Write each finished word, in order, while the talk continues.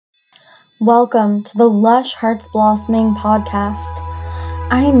Welcome to the Lush Hearts Blossoming podcast.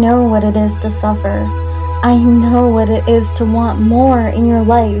 I know what it is to suffer. I know what it is to want more in your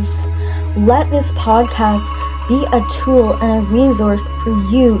life. Let this podcast be a tool and a resource for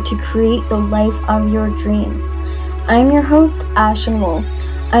you to create the life of your dreams. I'm your host, Ashen.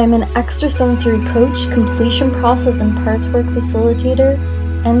 I am an extrasensory coach, completion process and parts work facilitator,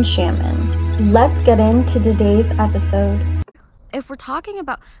 and shaman. Let's get into today's episode. If we're talking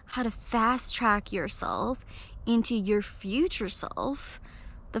about how to fast track yourself into your future self,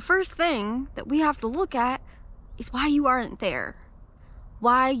 the first thing that we have to look at is why you aren't there.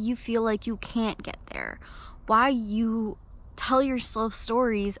 Why you feel like you can't get there. Why you tell yourself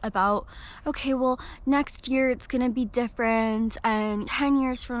stories about, okay, well, next year it's going to be different, and 10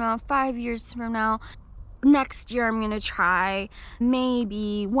 years from now, 5 years from now, next year I'm going to try,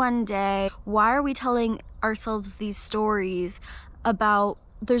 maybe one day. Why are we telling ourselves these stories about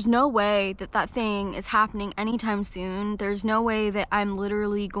there's no way that thing is happening anytime soon? There's no way that I'm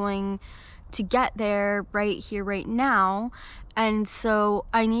literally going to get there right here, right now. And so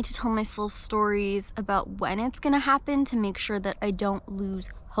I need to tell myself stories about when it's going to happen to make sure that I don't lose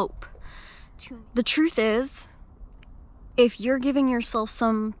hope. The truth is, if you're giving yourself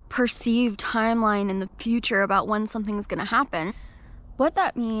some perceived timeline in the future about when something's going to happen, what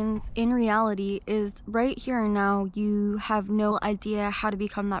that means in reality is right here and now you have no idea how to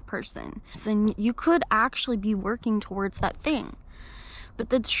become that person. And you could actually be working towards that thing.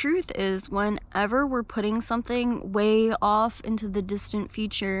 But the truth is, whenever we're putting something way off into the distant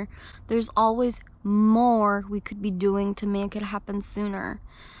future, there's always more we could be doing to make it happen sooner.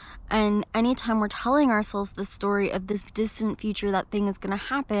 And anytime we're telling ourselves the story of this distant future, that thing is going to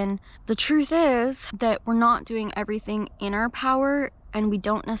happen, the truth is that we're not doing everything in our power, and we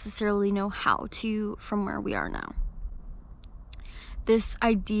don't necessarily know how to from where we are now. This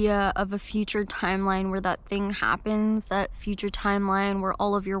idea of a future timeline where that thing happens, that future timeline where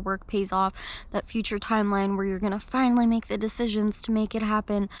all of your work pays off, that future timeline where you're going to finally make the decisions to make it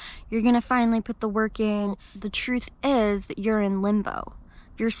happen, you're going to finally put the work in. The truth is that you're in limbo.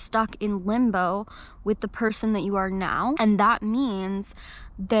 You're stuck in limbo with the person that you are now. And that means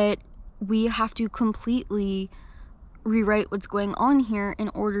that we have to completely rewrite what's going on here in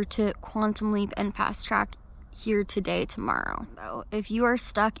order to quantum leap and fast track here, today, tomorrow. If you are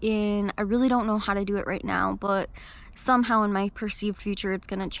stuck in, I really don't know how to do it right now, but somehow in my perceived future it's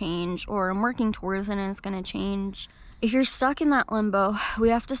going to change, or I'm working towards it and it's going to change. If you're stuck in that limbo, we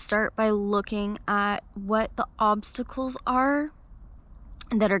have to start by looking at what the obstacles are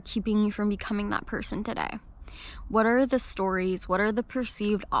that are keeping you from becoming that person today. What are the stories? What are the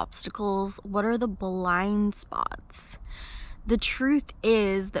perceived obstacles? What are the blind spots? The truth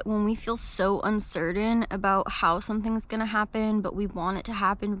is that when we feel so uncertain about how something's going to happen, but we want it to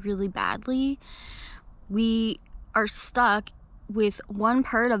happen really badly, we are stuck with one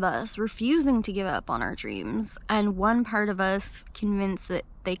part of us refusing to give up on our dreams and one part of us convinced that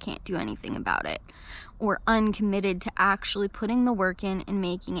they can't do anything about it, or uncommitted to actually putting the work in and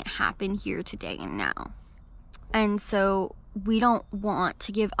making it happen here, today, and now. And so we don't want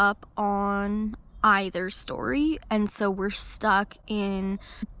to give up on either story, and so we're stuck in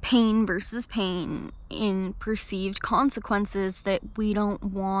pain versus pain, in perceived consequences that we don't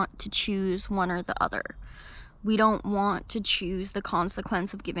want to choose one or the other. We don't want to choose the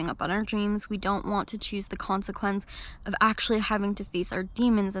consequence of giving up on our dreams. We don't want to choose the consequence of actually having to face our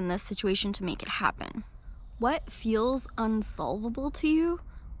demons in this situation to make it happen. What feels unsolvable to you?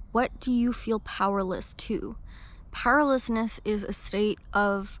 What do you feel powerless to? Powerlessness is a state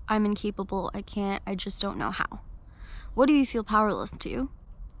of, I'm incapable, I can't, I just don't know how. What do you feel powerless to?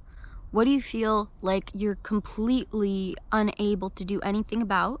 What do you feel like you're completely unable to do anything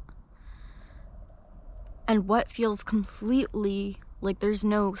about? And what feels completely like there's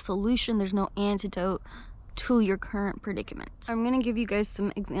no solution, there's no antidote to your current predicament? I'm going to give you guys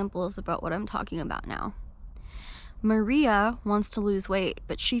some examples about what I'm talking about now. Maria wants to lose weight,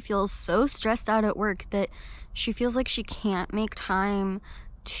 but she feels so stressed out at work that she feels like she can't make time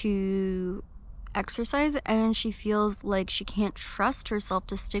to exercise, and she feels like she can't trust herself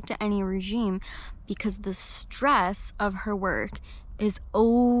to stick to any regime because the stress of her work is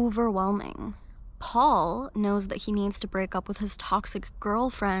overwhelming. Paul knows that he needs to break up with his toxic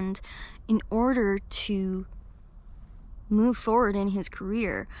girlfriend in order to move forward in his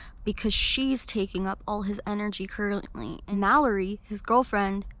career because she's taking up all his energy currently. And Mallory, his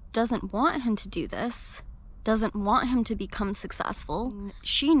girlfriend, doesn't want him to do this, doesn't want him to become successful.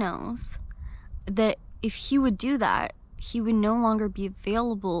 She knows that if he would do that, he would no longer be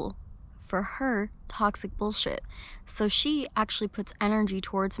available for her toxic bullshit. So she actually puts energy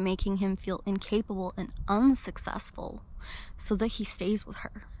towards making him feel incapable and unsuccessful so that he stays with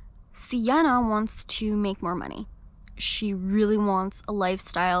her. Sienna wants to make more money. She really wants a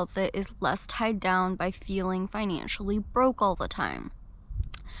lifestyle that is less tied down by feeling financially broke all the time.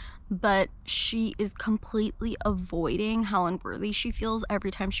 But she is completely avoiding how unworthy she feels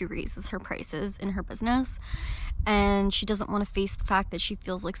every time she raises her prices in her business. And she doesn't want to face the fact that she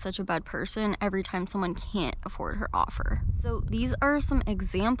feels like such a bad person every time someone can't afford her offer. So these are some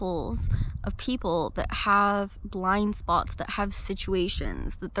examples of people that have blind spots, that have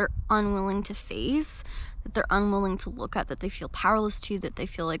situations that they're unwilling to face, that they're unwilling to look at, that they feel powerless to, that they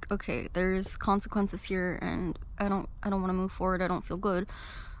feel like, okay, there's consequences here and I don't want to move forward, I don't feel good.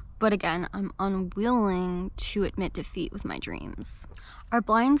 But again, I'm unwilling to admit defeat with my dreams. Our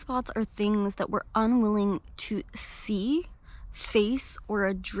blind spots are things that we're unwilling to see, face, or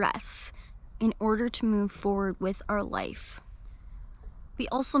address in order to move forward with our life. We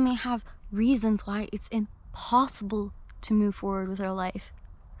also may have reasons why it's impossible to move forward with our life.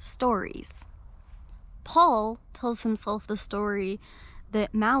 Stories. Paul tells himself the story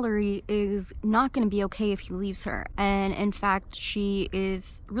that Mallory is not going to be okay if he leaves her, and in fact she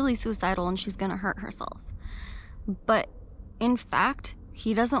is really suicidal and she's going to hurt herself. But in fact,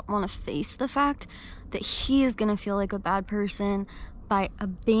 he doesn't want to face the fact that he is going to feel like a bad person by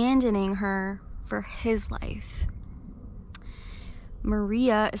abandoning her for his life.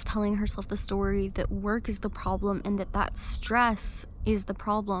 Maria is telling herself the story that work is the problem and that stress is the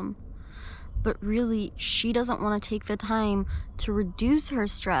problem. But really, she doesn't want to take the time to reduce her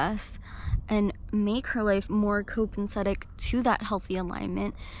stress and make her life more copacetic to that healthy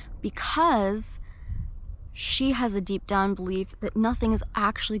alignment, because she has a deep down belief that nothing is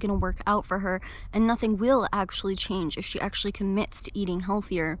actually going to work out for her and nothing will actually change if she actually commits to eating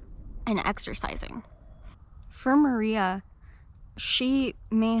healthier and exercising. For Maria, she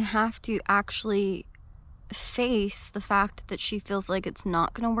may have to actually face the fact that she feels like it's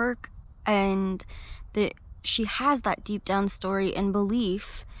not going to work, and that she has that deep down story and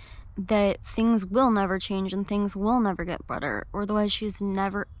belief that things will never change and things will never get better, or otherwise she's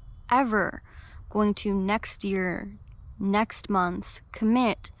never ever going to next year, next month,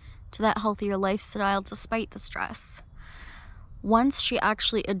 commit to that healthier lifestyle despite the stress. Once she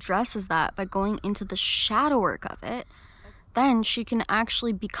actually addresses that by going into the shadow work of it, then she can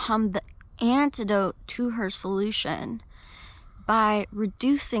actually become the antidote to her solution by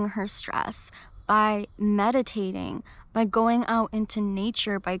reducing her stress, by meditating, by going out into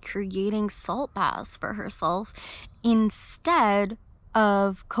nature, by creating salt baths for herself instead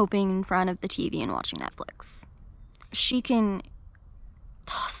of coping in front of the TV and watching Netflix. She can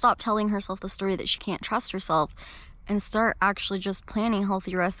stop telling herself the story that she can't trust herself and start actually just planning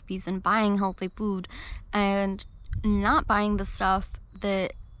healthy recipes and buying healthy food and not buying the stuff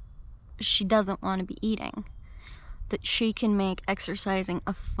that she doesn't want to be eating. That she can make exercising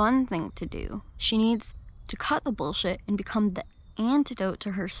a fun thing to do. She needs to cut the bullshit and become the antidote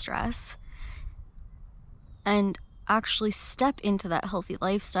to her stress and actually step into that healthy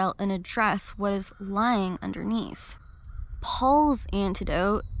lifestyle and address what is lying underneath. Paul's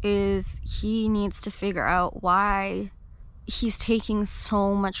antidote is he needs to figure out why he's taking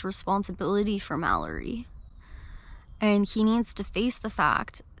so much responsibility for Mallory. And he needs to face the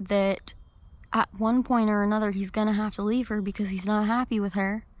fact that at one point or another, he's gonna have to leave her because he's not happy with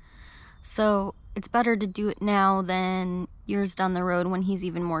her. So it's better to do it now than years down the road when he's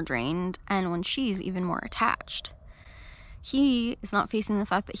even more drained and when she's even more attached. He is not facing the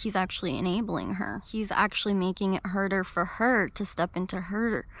fact that he's actually enabling her. He's actually making it harder for her to step into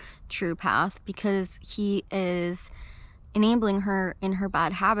her true path because he is enabling her in her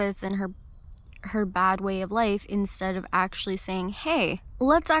bad habits and her bad way of life instead of actually saying, hey,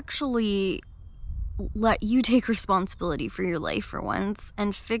 let's actually let you take responsibility for your life for once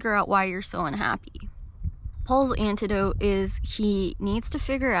and figure out why you're so unhappy. Paul's antidote is he needs to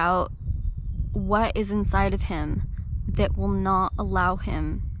figure out what is inside of him that will not allow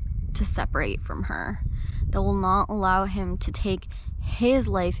him to separate from her, that will not allow him to take his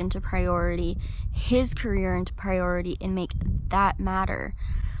life into priority, his career into priority, and make that matter.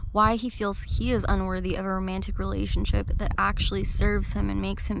 Why he feels he is unworthy of a romantic relationship that actually serves him and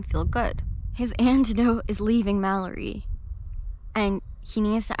makes him feel good. His antidote is leaving Mallory, and he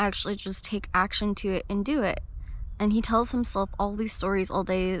needs to actually just take action to it and do it. And he tells himself all these stories all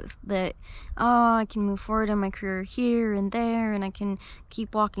day that, oh, I can move forward in my career here and there, and I can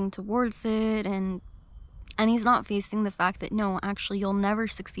keep walking towards it, and he's not facing the fact that, no, actually, you'll never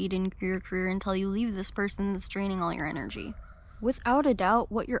succeed in your career until you leave this person that's draining all your energy. Without a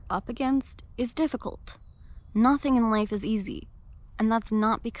doubt, what you're up against is difficult. Nothing in life is easy. And that's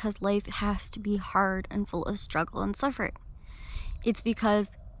not because life has to be hard and full of struggle and suffering. It's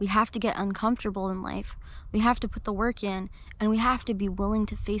because we have to get uncomfortable in life. We have to put the work in, and we have to be willing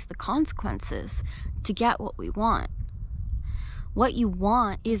to face the consequences to get what we want. What you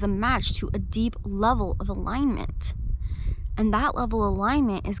want is a match to a deep level of alignment. And that level of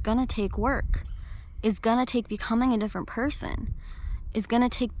alignment is gonna take work. Is gonna take becoming a different person. Is gonna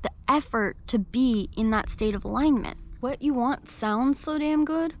take the effort to be in that state of alignment. What you want sounds so damn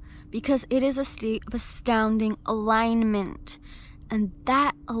good because it is a state of astounding alignment. And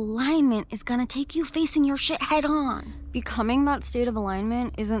that alignment is gonna take you facing your shit head on. Becoming that state of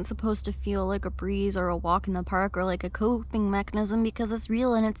alignment isn't supposed to feel like a breeze or a walk in the park or like a coping mechanism because it's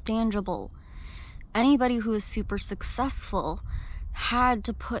real and it's tangible. Anybody who is super successful had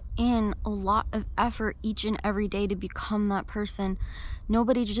to put in a lot of effort each and every day to become that person.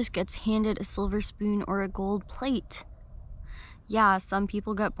 Nobody just gets handed a silver spoon or a gold plate. Yeah, some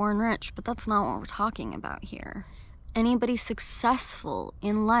people get born rich, but that's not what we're talking about here. Anybody successful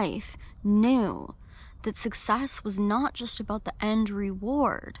in life knew that success was not just about the end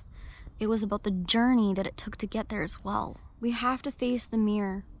reward. It was about the journey that it took to get there as well. We have to face the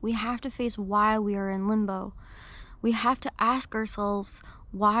mirror. We have to face why we are in limbo. We have to ask ourselves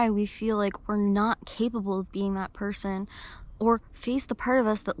why we feel like we're not capable of being that person, or face the part of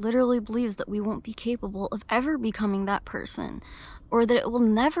us that literally believes that we won't be capable of ever becoming that person, or that it will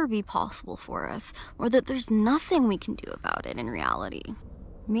never be possible for us, or that there's nothing we can do about it in reality.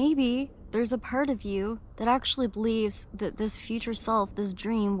 Maybe there's a part of you that actually believes that this future self, this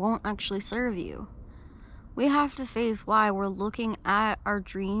dream, won't actually serve you. We have to face why we're looking at our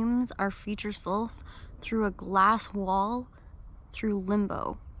dreams, our future self, through a glass wall, through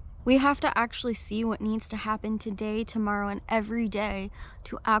limbo. We have to actually see what needs to happen today, tomorrow, and every day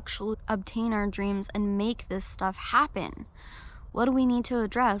to actually obtain our dreams and make this stuff happen. What do we need to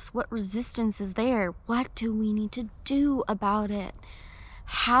address? What resistance is there? What do we need to do about it?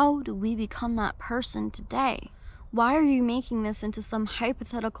 How do we become that person today? Why are you making this into some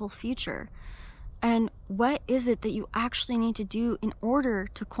hypothetical future? And what is it that you actually need to do in order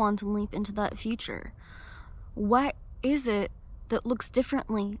to quantum leap into that future? What is it that looks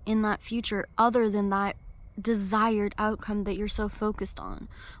differently in that future other than that desired outcome that you're so focused on?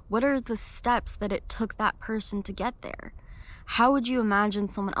 What are the steps that it took that person to get there? How would you imagine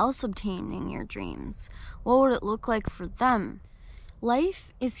someone else obtaining your dreams? What would it look like for them?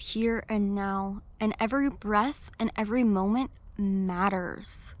 Life is here and now, and every breath and every moment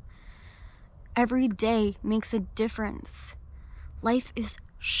matters. Every day makes a difference. Life is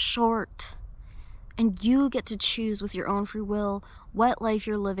short. And you get to choose with your own free will what life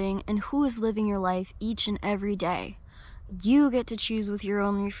you're living and who is living your life each and every day. You get to choose with your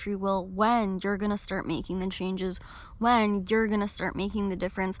own free will when you're going to start making the changes, when you're going to start making the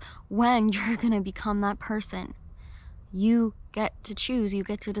difference, when you're going to become that person. You get to choose, you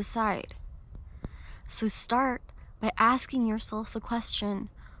get to decide. So start by asking yourself the question,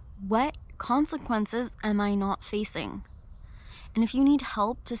 what consequences am I not facing? And if you need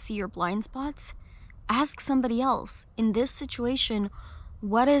help to see your blind spots, ask somebody else. In this situation,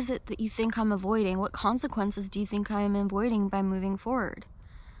 what is it that you think I'm avoiding? What consequences do you think I am avoiding by moving forward?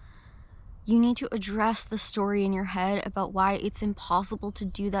 You need to address the story in your head about why it's impossible to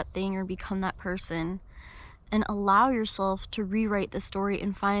do that thing or become that person, and allow yourself to rewrite the story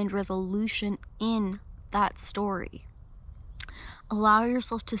and find resolution in that story. Allow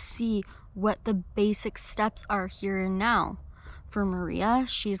yourself to see what the basic steps are here and now. For Maria,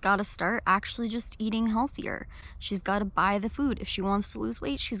 she's got to start actually just eating healthier. She's got to buy the food. If she wants to lose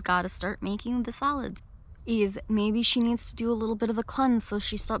weight, she's got to start making the salads. Maybe she needs to do a little bit of a cleanse so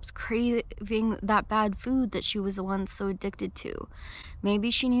she stops craving that bad food that she was once so addicted to. Maybe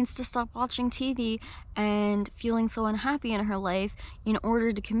she needs to stop watching TV and feeling so unhappy in her life in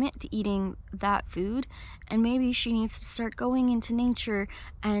order to commit to eating that food. And maybe she needs to start going into nature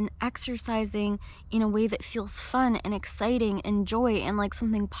and exercising in a way that feels fun and exciting and joy and like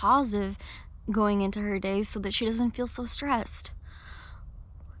something positive going into her day so that she doesn't feel so stressed.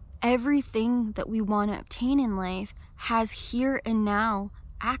 Everything that we want to obtain in life has here and now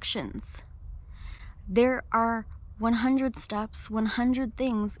actions. There are 100 steps, 100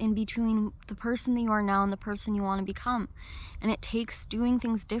 things in between the person that you are now and the person you want to become. And it takes doing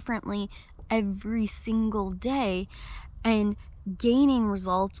things differently every single day and gaining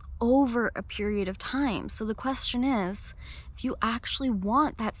results over a period of time. So the question is, if you actually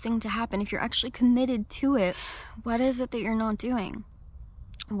want that thing to happen, if you're actually committed to it, what is it that you're not doing?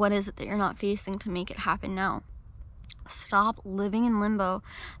 What is it that you're not facing to make it happen now? Stop living in limbo.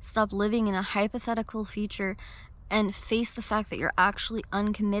 Stop living in a hypothetical future and face the fact that you're actually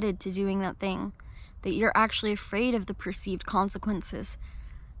uncommitted to doing that thing, that you're actually afraid of the perceived consequences,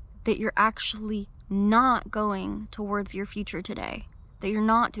 that you're actually not going towards your future today, that you're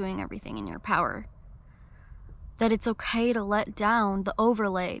not doing everything in your power, that it's okay to let down the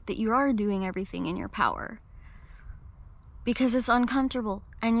overlay that you are doing everything in your power, because it's uncomfortable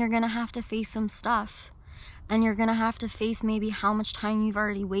and you're gonna have to face some stuff, and you're gonna have to face maybe how much time you've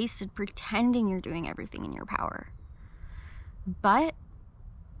already wasted pretending you're doing everything in your power. But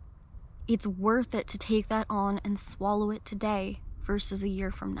it's worth it to take that on and swallow it today versus a year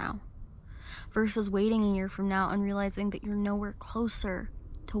from now, versus waiting a year from now and realizing that you're nowhere closer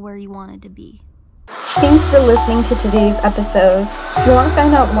to where you wanted to be. Thanks for listening to today's episode. If you want to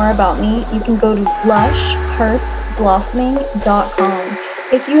find out more about me, you can go to blushheartsblossoming.com.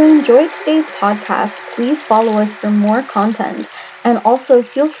 If you enjoyed today's podcast, please follow us for more content. And also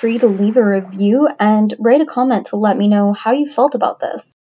feel free to leave a review and write a comment to let me know how you felt about this.